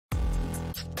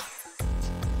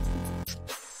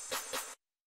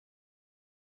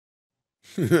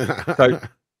So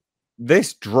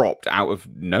this dropped out of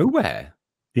nowhere.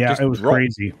 Yeah, Just it was dropped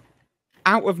crazy.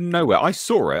 out of nowhere. I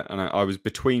saw it, and I was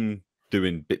between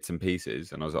doing bits and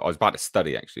pieces, and I was about to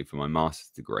study actually for my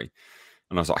master's degree,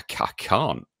 and I was like, I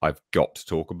can't. I've got to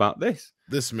talk about this.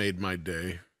 This made my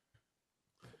day.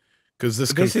 Because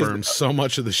this This is confirms so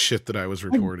much of the shit that I was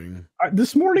reporting.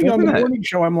 This morning on the Doesn't it? morning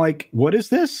show, I'm like, what is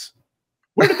this?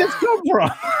 Where did this come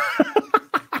from?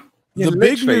 Yeah, the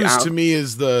big literally news out- to me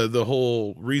is the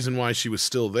whole reason why she was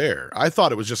still there. I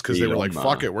thought it was just because they were like, Elon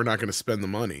fuck Musk. it, we're not going to spend the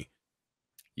money.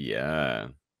 Yeah.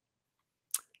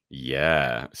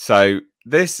 Yeah. So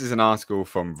this is an article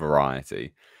from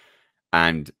Variety,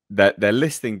 and they're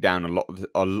listing down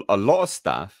a lot of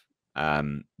stuff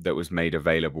that was made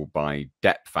available by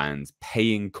Depp fans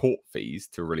paying court fees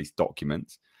to release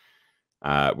documents,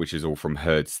 which is all from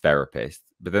Heard's therapist.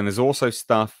 But then there's also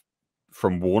stuff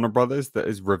from Warner Brothers that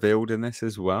is revealed in this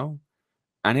as well,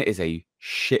 and it is a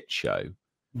shit show.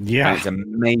 Yeah, and it's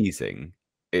amazing.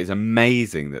 It's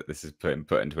amazing that this is put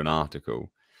into an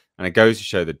article, and it goes to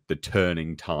show the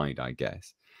turning tide, I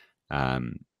guess.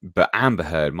 But Amber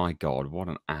Heard, my God, what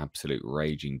an absolute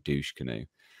raging douche canoe.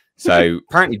 So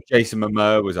apparently Jason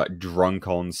Momoa was like drunk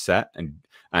on set, and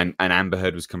Amber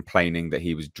Heard was complaining that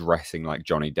he was dressing like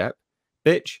Johnny Depp.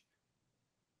 Bitch,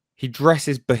 he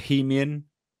dresses bohemian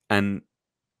and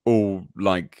all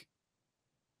like,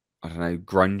 I don't know,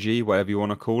 grungy, whatever you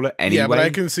want to call it. Anyway, Yeah, but I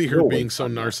can see her He's being always so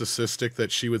done that. narcissistic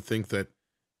that she would think that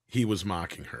he was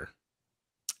mocking her.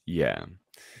 Yeah.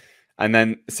 And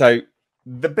then, so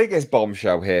the biggest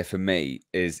bombshell here for me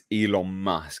is Elon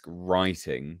Musk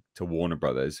writing to Warner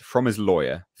Brothers from his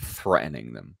lawyer,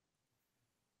 threatening them.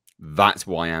 That's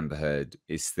why Amber Heard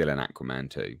is still in Aquaman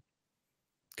 2.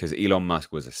 Because Elon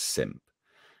Musk was a simp.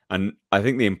 And I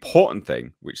think the important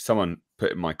thing, which someone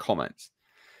put in my comments,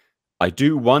 I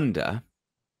do wonder,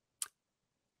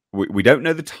 we don't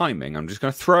know the timing. I'm just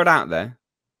going to throw it out there.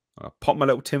 I'll pop my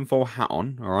little tinfoil hat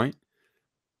on, all right?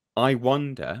 I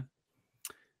wonder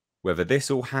whether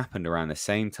this all happened around the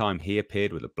same time he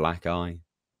appeared with a black eye.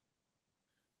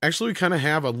 Actually, we kind of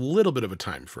have a little bit of a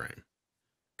time frame.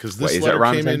 Because this Wait, is it letter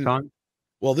around the came same in. time?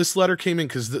 Well, this letter came in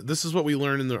because this is what we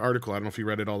learned in the article. I don't know if you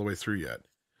read it all the way through yet.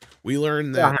 We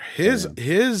learned that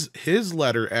his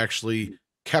letter actually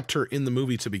kept her in the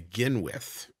movie to begin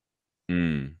with.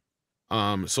 Mm.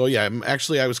 So yeah,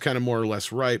 actually I was kind of more or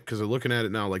less right because I'm looking at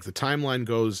it now. Like the timeline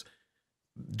goes,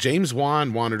 James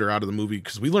Wan wanted her out of the movie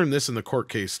because we learned this in the court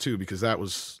case too, because that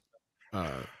was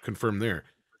confirmed there.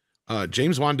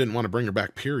 James Wan didn't want to bring her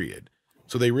back, period.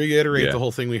 So they reiterate the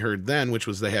whole thing we heard then, which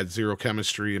was they had zero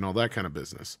chemistry and all that kind of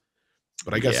business.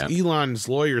 But I guess Elon's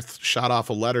lawyer shot off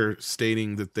a letter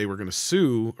stating that they were going to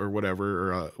sue or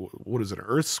whatever, or what is it, an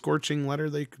earth-scorching letter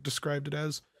they described it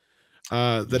as?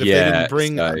 That if they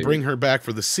didn't bring her back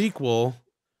for the sequel,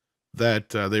 that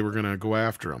they were going to go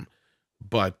after him.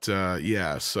 But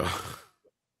yeah, so...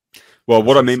 Well,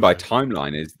 what I mean by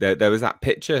timeline is there was that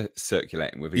picture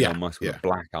circulating with Elon Musk with a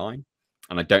black eye.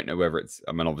 And I don't know whether it's,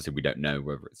 I mean, obviously we don't know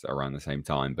whether it's around the same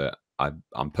time, but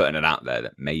I'm putting it out there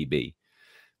that maybe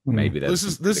this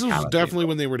is definitely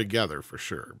when they were together for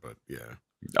sure. But yeah.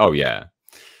 Oh yeah.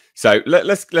 So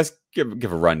let's give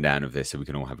a rundown of this so we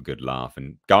can all have a good laugh.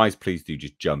 And guys, please do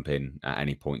just jump in at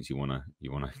any points you wanna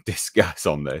discuss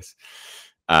on this.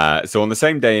 So on the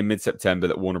same day in mid-September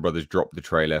that Warner Brothers dropped the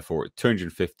trailer for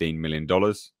 $215 million.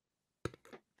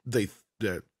 They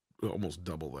almost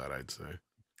double that, I'd say.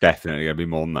 Definitely going to be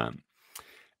more than that.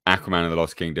 Aquaman and the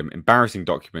Lost Kingdom. Embarrassing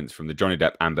documents from the Johnny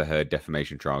Depp Amber Heard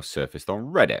defamation trial surfaced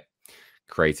on Reddit,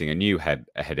 creating a new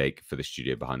headache for the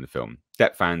studio behind the film.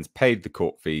 Depp fans paid the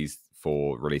court fees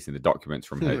for releasing the documents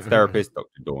from Heard's therapist,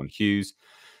 Dr. Dawn Hughes.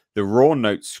 The raw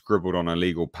notes scribbled on a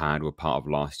legal pad were part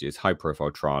of last year's high-profile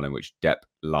trial in which Depp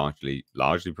largely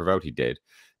prevailed. He did.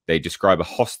 They describe a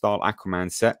hostile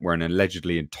Aquaman set where an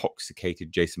allegedly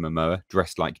intoxicated Jason Momoa,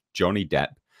 dressed like Johnny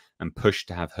Depp, and pushed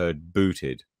to have Heard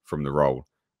booted from the role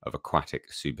of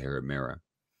aquatic superhero Mirror.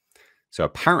 So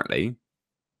apparently,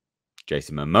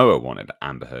 Jason Momoa wanted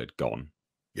Amber Heard gone.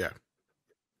 Yeah.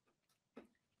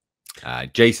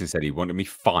 Jason said he wanted me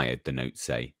fired, the notes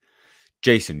say.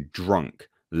 Jason drunk,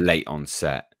 late on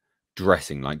set,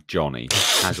 dressing like Johnny,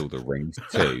 has all the rings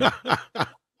too.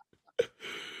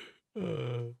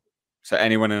 So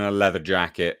anyone in a leather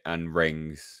jacket and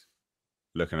rings,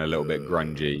 looking a little bit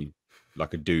grungy,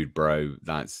 like a dude bro,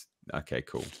 that's okay,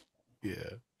 cool. Yeah.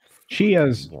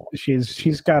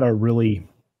 She's got a really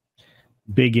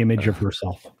big image of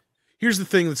herself. Here's the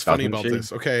thing that's funny about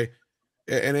this, okay?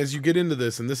 And as you get into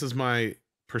this, and this is my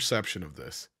perception of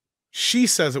this, she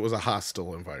says it was a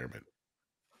hostile environment.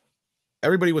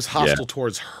 Everybody was hostile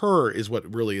towards her is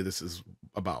what really this is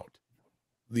about.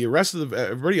 The rest of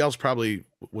everybody else probably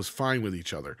was fine with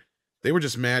each other. They were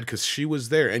just mad because she was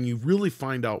there, and you really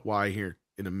find out why here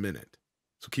in a minute.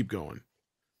 So keep going.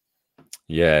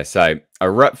 Yeah, so a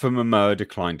rep for Momoa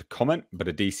declined to comment, but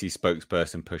a DC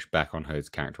spokesperson pushed back on Heard's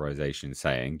characterization,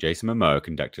 saying Jason Momoa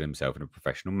conducted himself in a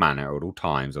professional manner at all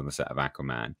times on the set of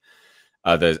Aquaman.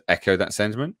 Others echo that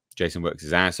sentiment. Jason works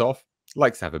his ass off,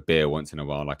 likes to have a beer once in a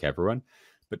while like everyone,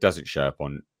 but doesn't show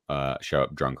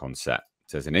up drunk on set,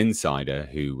 says an insider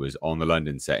who was on the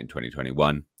London set in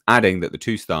 2021, adding that the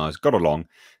two stars got along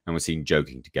and were seen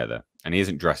joking together. And he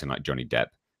isn't dressing like Johnny Depp.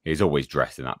 He's always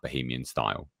dressed in that bohemian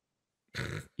style.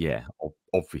 Yeah,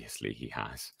 obviously he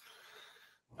has.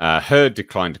 Heard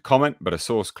declined to comment, but a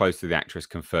source close to the actress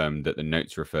confirmed that the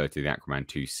notes refer to the Aquaman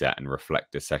 2 set and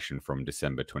reflect a session from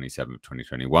December 27th,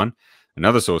 2021.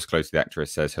 Another source close to the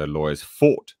actress says her lawyers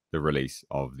fought the release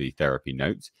of the therapy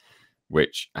notes,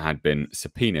 which had been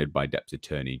subpoenaed by Depp's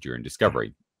attorney during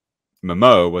discovery.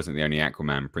 Momoa wasn't the only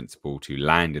Aquaman principal to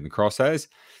land in the crosshairs.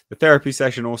 The therapy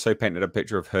session also painted a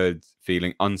picture of Heard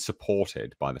feeling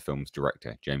unsupported by the film's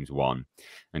director, James Wan,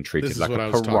 and treated like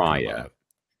a pariah.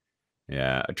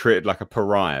 Yeah, treated like a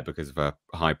pariah because of a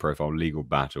high-profile legal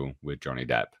battle with Johnny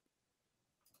Depp.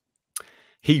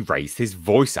 He raised his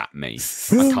voice at me.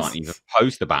 I can't even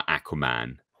post about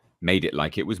Aquaman. Made it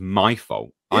like it was my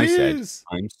fault. I said,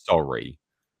 I'm sorry.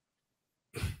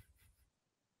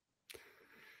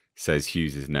 Says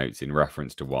Hughes's notes in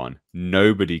reference to one.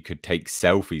 Nobody could take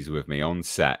selfies with me on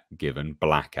set given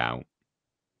blackout.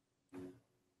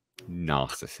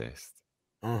 Narcissist.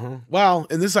 Well,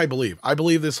 and this I believe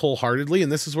this wholeheartedly,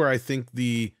 and this is where I think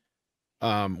the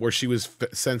where she was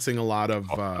sensing a lot of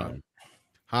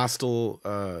hostile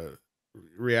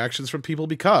reactions from people,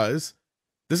 because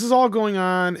this is all going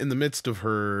on in the midst of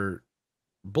her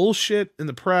bullshit in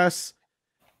the press,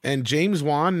 and James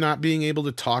Wan not being able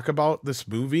to talk about this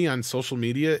movie on social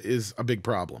media is a big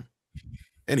problem.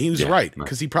 And he was right,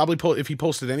 because he probably if he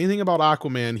posted anything about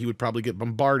Aquaman, he would probably get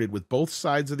bombarded with both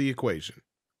sides of the equation.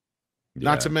 Yeah.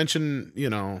 Not to mention, you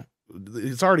know,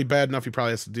 it's already bad enough he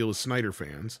probably has to deal with Snyder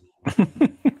fans. Oh my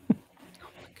God.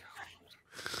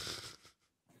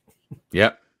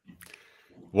 Yep.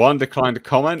 One declined to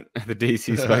comment. The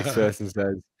DC spokesperson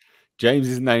says, James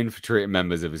is known for treating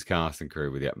members of his cast and crew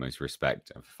with the utmost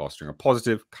respect and for fostering a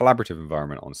positive, collaborative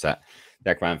environment on set.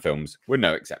 The Aquaman films were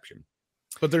no exception.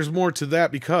 But there's more to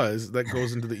that, because that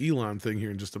goes into the Elon thing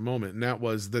here in just a moment. And that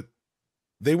was that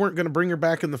they weren't going to bring her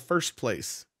back in the first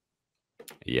place.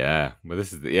 Yeah, well,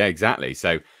 this is exactly.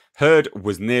 So Heard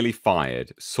was nearly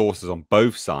fired. Sources on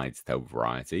both sides tell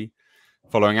Variety.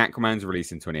 Following Aquaman's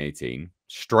release in 2018,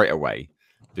 straight away,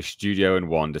 the studio and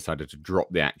Wan decided to drop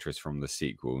the actress from the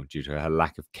sequel due to her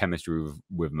lack of chemistry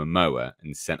with Momoa,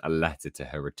 and sent a letter to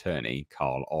her attorney,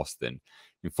 Carl Austin,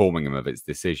 informing him of its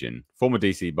decision. Former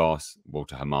DC boss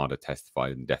Walter Hamada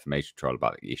testified in the defamation trial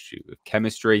about the issue of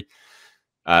chemistry.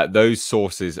 Those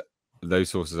sources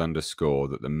underscore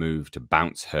that the move to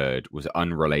bounce Heard was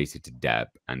unrelated to Depp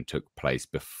and took place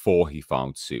before he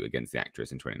filed suit against the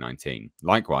actress in 2019.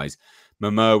 Likewise,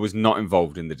 Momoa was not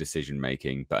involved in the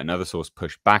decision-making, but another source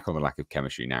pushed back on the lack of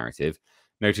chemistry narrative,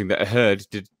 noting that Heard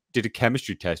did a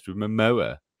chemistry test with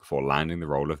Momoa before landing the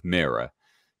role of Mira,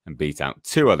 and beat out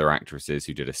two other actresses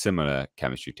who did a similar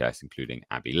chemistry test, including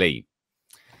Abby Lee.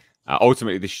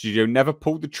 Ultimately, the studio never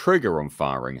pulled the trigger on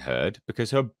firing Heard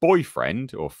because her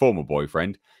boyfriend, or former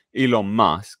boyfriend, Elon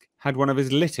Musk, had one of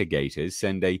his litigators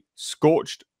send a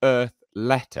scorched earth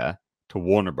letter to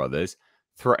Warner Brothers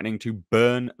threatening to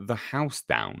burn the house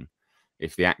down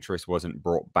if the actress wasn't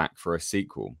brought back for a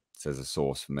sequel, says a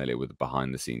source familiar with the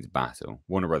behind-the-scenes battle.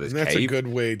 Warner Brothers caved. That's a good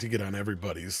way to get on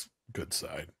everybody's good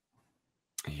side.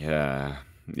 Yeah.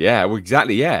 Yeah, well,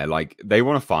 exactly, yeah. Like, they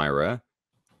want to fire her.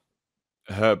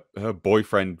 Her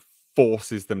boyfriend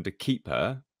forces them to keep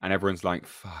her, and everyone's like,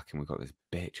 fucking, we've got this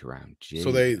bitch around.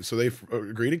 Jeez. So they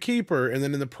agree to keep her, and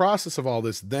then in the process of all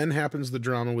this, then happens the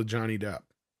drama with Johnny Depp.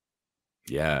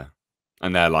 Yeah.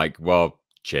 And they're like, well,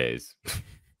 cheers.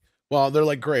 Well, they're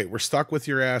like, great, we're stuck with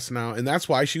your ass now. And that's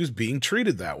why she was being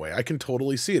treated that way. I can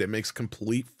totally see it. It makes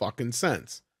complete fucking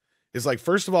sense. It's like,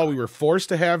 first of all, we were forced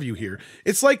to have you here.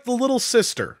 It's like the little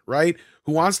sister, right?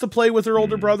 Who wants to play with her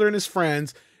older brother and his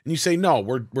friends. And you say, no,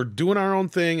 we're doing our own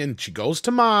thing. And she goes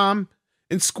to mom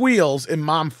and squeals, and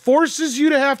mom forces you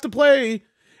to have to play.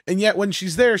 And yet when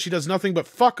she's there, she does nothing but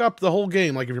fuck up the whole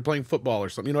game. Like if you're playing football or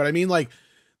something, you know what I mean? Like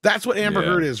that's what Amber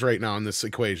Heard is right now in this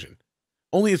equation.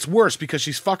 Only it's worse because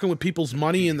she's fucking with people's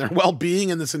money and their well-being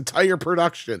in this entire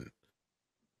production.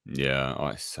 Yeah. Oh,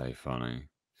 it's so funny.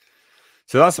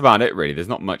 So that's about it, really. There's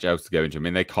not much else to go into. I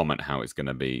mean, they comment how it's going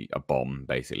to be a bomb,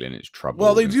 basically, and it's trouble.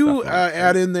 Well, they and do stuff like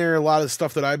add in there a lot of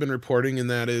stuff that I've been reporting, and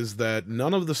that is that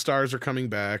none of the stars are coming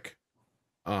back.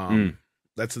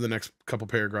 That's in the next couple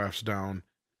paragraphs down.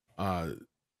 Henry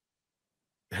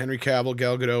Cavill,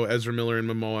 Gal Gadot, Ezra Miller, and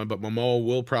Momoa, but Momoa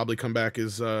will probably come back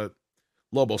as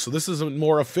Lobo. So this is a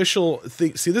more official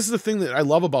thing. See, this is the thing that I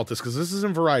love about this, because this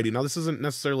isn't Variety. Now, this isn't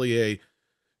necessarily a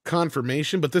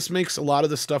confirmation, but this makes a lot of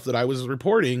the stuff that I was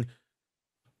reporting,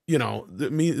 you know,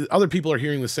 other people are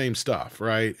hearing the same stuff,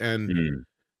 right? And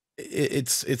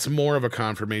it's more of a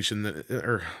confirmation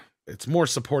or it's more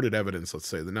supported evidence, let's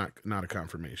say, than not a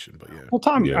confirmation. But yeah. Well,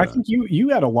 Tom, I think you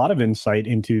had a lot of insight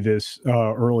into this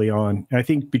early on. I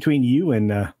think between you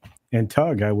and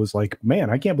Tug, I was like, man,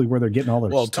 I can't believe where they're getting all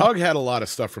their stuff. Tug had a lot of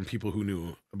stuff from people who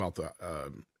knew about the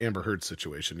Amber Heard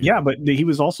situation. Yeah, but he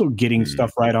was also getting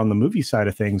stuff right on the movie side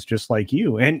of things, just like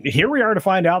you. And here we are to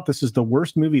find out this is the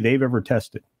worst movie they've ever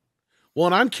tested. Well,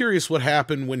 and I'm curious what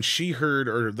happened when she heard,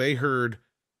 or they heard,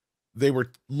 they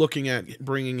were looking at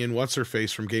bringing in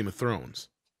what's-her-face from Game of Thrones.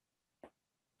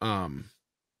 Well,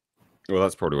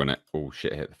 that's probably when all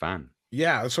shit hit the fan.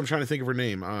 Yeah, that's what I'm trying to think of her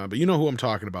name. But you know who I'm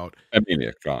talking about.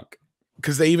 Emilia Clarke.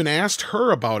 Because they even asked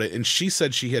her about it, and she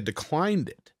said she had declined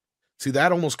it. See,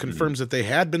 that almost confirms that they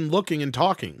had been looking and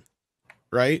talking,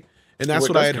 right? And that's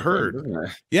what I had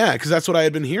heard. Yeah, because that's what I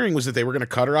had been hearing, was that they were going to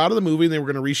cut her out of the movie and they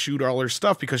were going to reshoot all her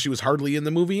stuff because she was hardly in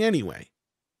the movie anyway.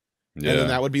 Yeah. And then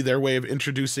that would be their way of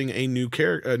introducing a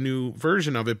new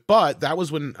version of it. But that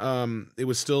was when it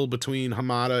was still between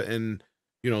Hamada and,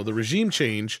 you know, the regime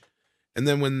change. And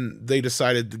then when they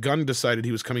decided, the Gunn decided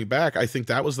he was coming back, I think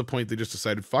that was the point they just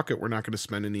decided, fuck it, we're not going to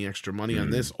spend any extra money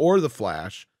on this or The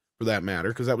Flash, for that matter,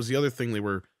 because that was the other thing they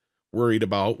were worried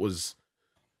about, was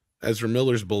Ezra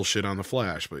Miller's bullshit on The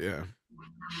Flash. But yeah.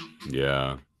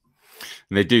 Yeah.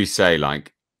 And they do say,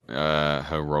 like,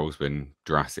 her role's been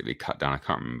drastically cut down. I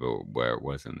can't remember where it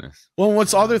was in this. Well,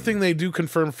 what's the other thing they do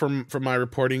confirm from my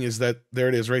reporting is that, there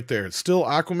it is right there. Still,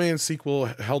 Aquaman sequel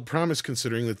held promise,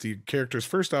 considering that the character's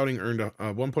first outing earned a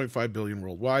 $1.5 billion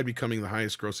worldwide, becoming the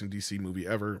highest grossing DC movie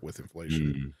ever with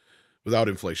inflation. Without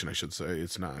inflation, I should say.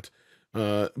 It's not.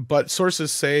 But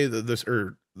sources say that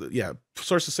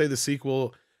sources say the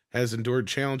sequel has endured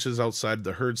challenges outside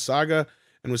the Heard saga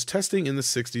and was testing in the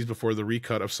 60s before the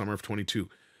recut of summer of 22.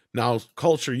 Now,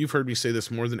 Culture, you've heard me say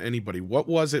this more than anybody. What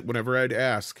was it whenever I'd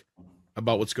ask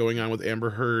about what's going on with Amber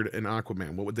Heard and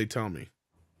Aquaman? What would they tell me?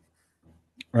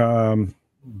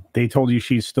 They told you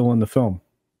she's still in the film.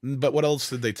 But what else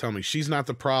did they tell me? She's not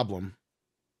the problem.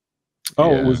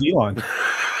 Oh, it was Elon.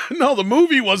 No, the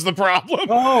movie was the problem.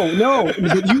 Oh no!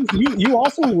 But you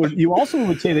also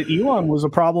would say that Elon was a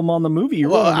problem on the movie.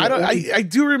 I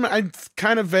do remember. I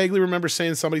kind of vaguely remember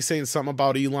somebody saying something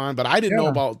about Elon, but I didn't know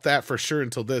about that for sure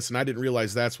until this, and I didn't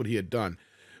realize that's what he had done.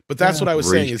 But that's what I was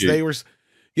saying, is they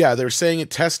were saying it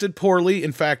tested poorly.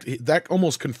 In fact, that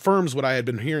almost confirms what I had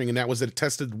been hearing, and that was that it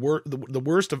tested the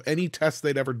worst of any test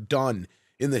they'd ever done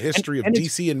in the history of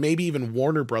DC and maybe even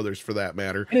Warner Brothers, for that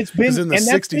matter. And it's been in the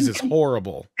 60s, it's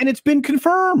horrible. And it's been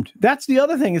confirmed. That's the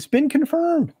other thing. It's been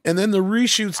confirmed. And then the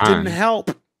reshoots didn't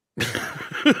help.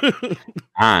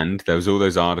 And there was all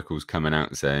those articles coming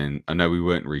out saying, "I know we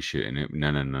weren't reshooting it." No.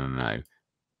 And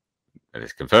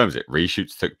this confirms it.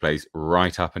 Reshoots took place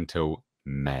right up until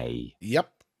May.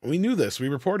 Yep. We knew this. We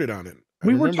reported on it.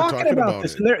 We were talking about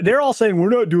this. And they're all saying, we're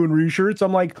not doing reshoots.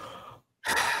 I'm like,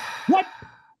 what?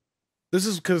 This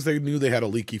is because they knew they had a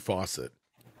leaky faucet.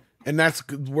 And that's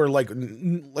where, like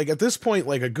at this point,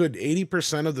 like a good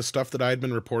 80% of the stuff that I had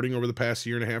been reporting over the past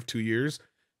year and a half, 2 years,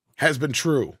 has been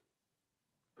true.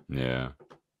 Yeah.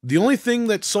 The only thing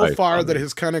that so far that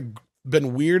has kind of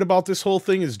been weird about this whole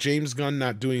thing is James Gunn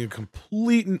not doing a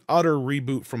complete and utter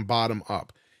reboot from bottom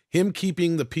up. Him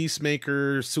keeping the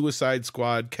Peacemaker, Suicide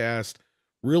Squad cast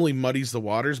really muddies the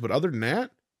waters. But other than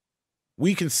that,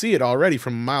 we can see it already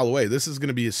from a mile away. This is going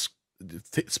to be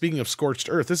speaking of Scorched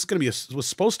Earth, this is going to be was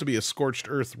supposed to be a Scorched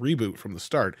Earth reboot from the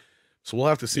start. So we'll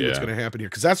have to see what's going to happen here.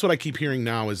 Because that's what I keep hearing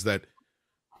now, is that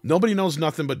nobody knows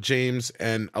nothing but James,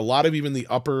 and a lot of even the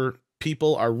upper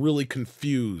people are really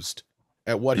confused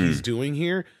at what he's doing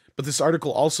here. But this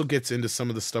article also gets into some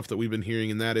of the stuff that we've been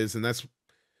hearing, and that's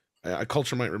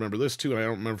Culture might remember this too, and I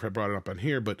don't remember if I brought it up on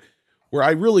here, but where I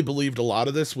really believed a lot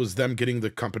of this was them getting the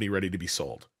company ready to be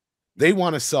sold. They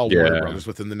want to sell Warner Brothers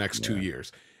within the next 2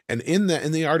 years. And in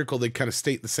the article, they kind of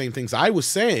state the same things I was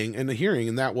saying in the hearing,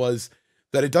 and that was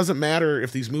that it doesn't matter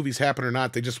if these movies happen or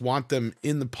not. They just want them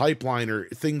in the pipeline or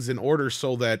things in order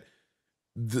so that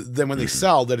then when they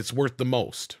sell, that it's worth the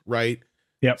most, right?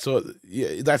 Yep. So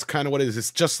yeah, that's kind of what it is.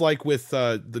 It's just like with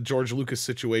the George Lucas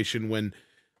situation when,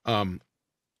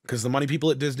 because the money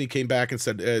people at Disney came back and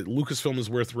said Lucasfilm is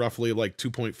worth roughly like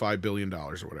 $2.5 billion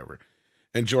or whatever.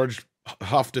 And George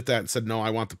huffed at that and said, no, I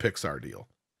want the Pixar deal.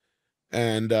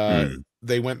 And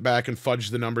they went back and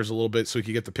fudged the numbers a little bit so he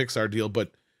could get the Pixar deal.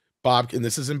 But Bob, and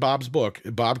this is in Bob's book,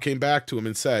 Bob came back to him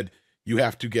and said, you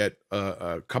have to get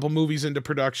a couple movies into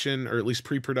production, or at least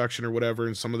pre-production or whatever,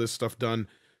 and some of this stuff done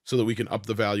so that we can up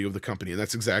the value of the company. And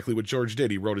that's exactly what George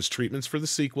did. He wrote his treatments for the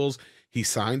sequels. He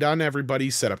signed on everybody,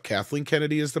 set up Kathleen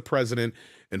Kennedy as the president,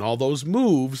 and all those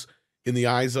moves in the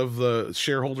eyes of the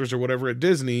shareholders or whatever at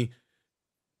Disney,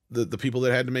 the people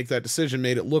that had to make that decision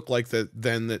made it look like that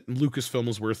Lucasfilm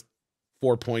was worth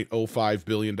 $4.05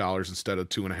 billion instead of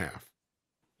 $2.5 billion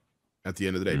at the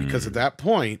end of the day. Because at that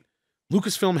point,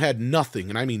 Lucasfilm had nothing,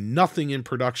 and I mean nothing in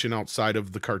production outside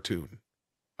of the cartoon.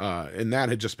 And that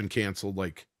had just been canceled,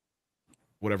 like,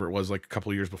 whatever it was, like a couple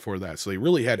of years before that. So they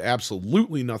really had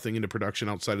absolutely nothing into production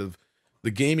outside of the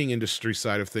gaming industry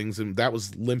side of things, and that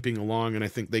was limping along, and I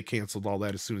think they canceled all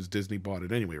that as soon as Disney bought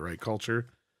it anyway, right, Culture?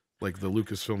 Like the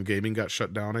Lucasfilm gaming got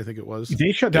shut down, I think it was.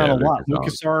 They shut down a lot.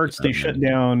 LucasArts, they shut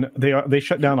down. They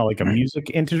shut down like a music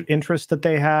interest that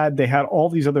they had. They had all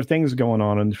these other things going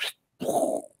on, and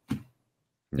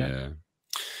yeah.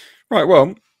 Right.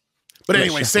 Well, but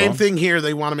anyway, same thing here.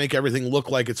 They want to make everything look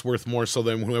like it's worth more, so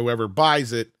then whoever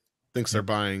buys it thinks they're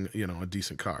buying, a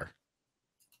decent car.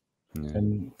 Yeah.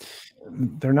 And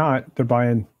they're not. They're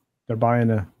buying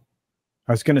a.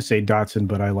 I was gonna say Datsun,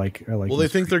 but I like. Well, they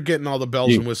think they're getting all the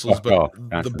bells and whistles, but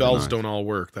the bells don't all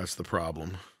work. That's the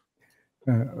problem.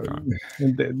 The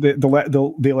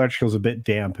electrical's a bit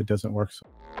damp. It doesn't work. So.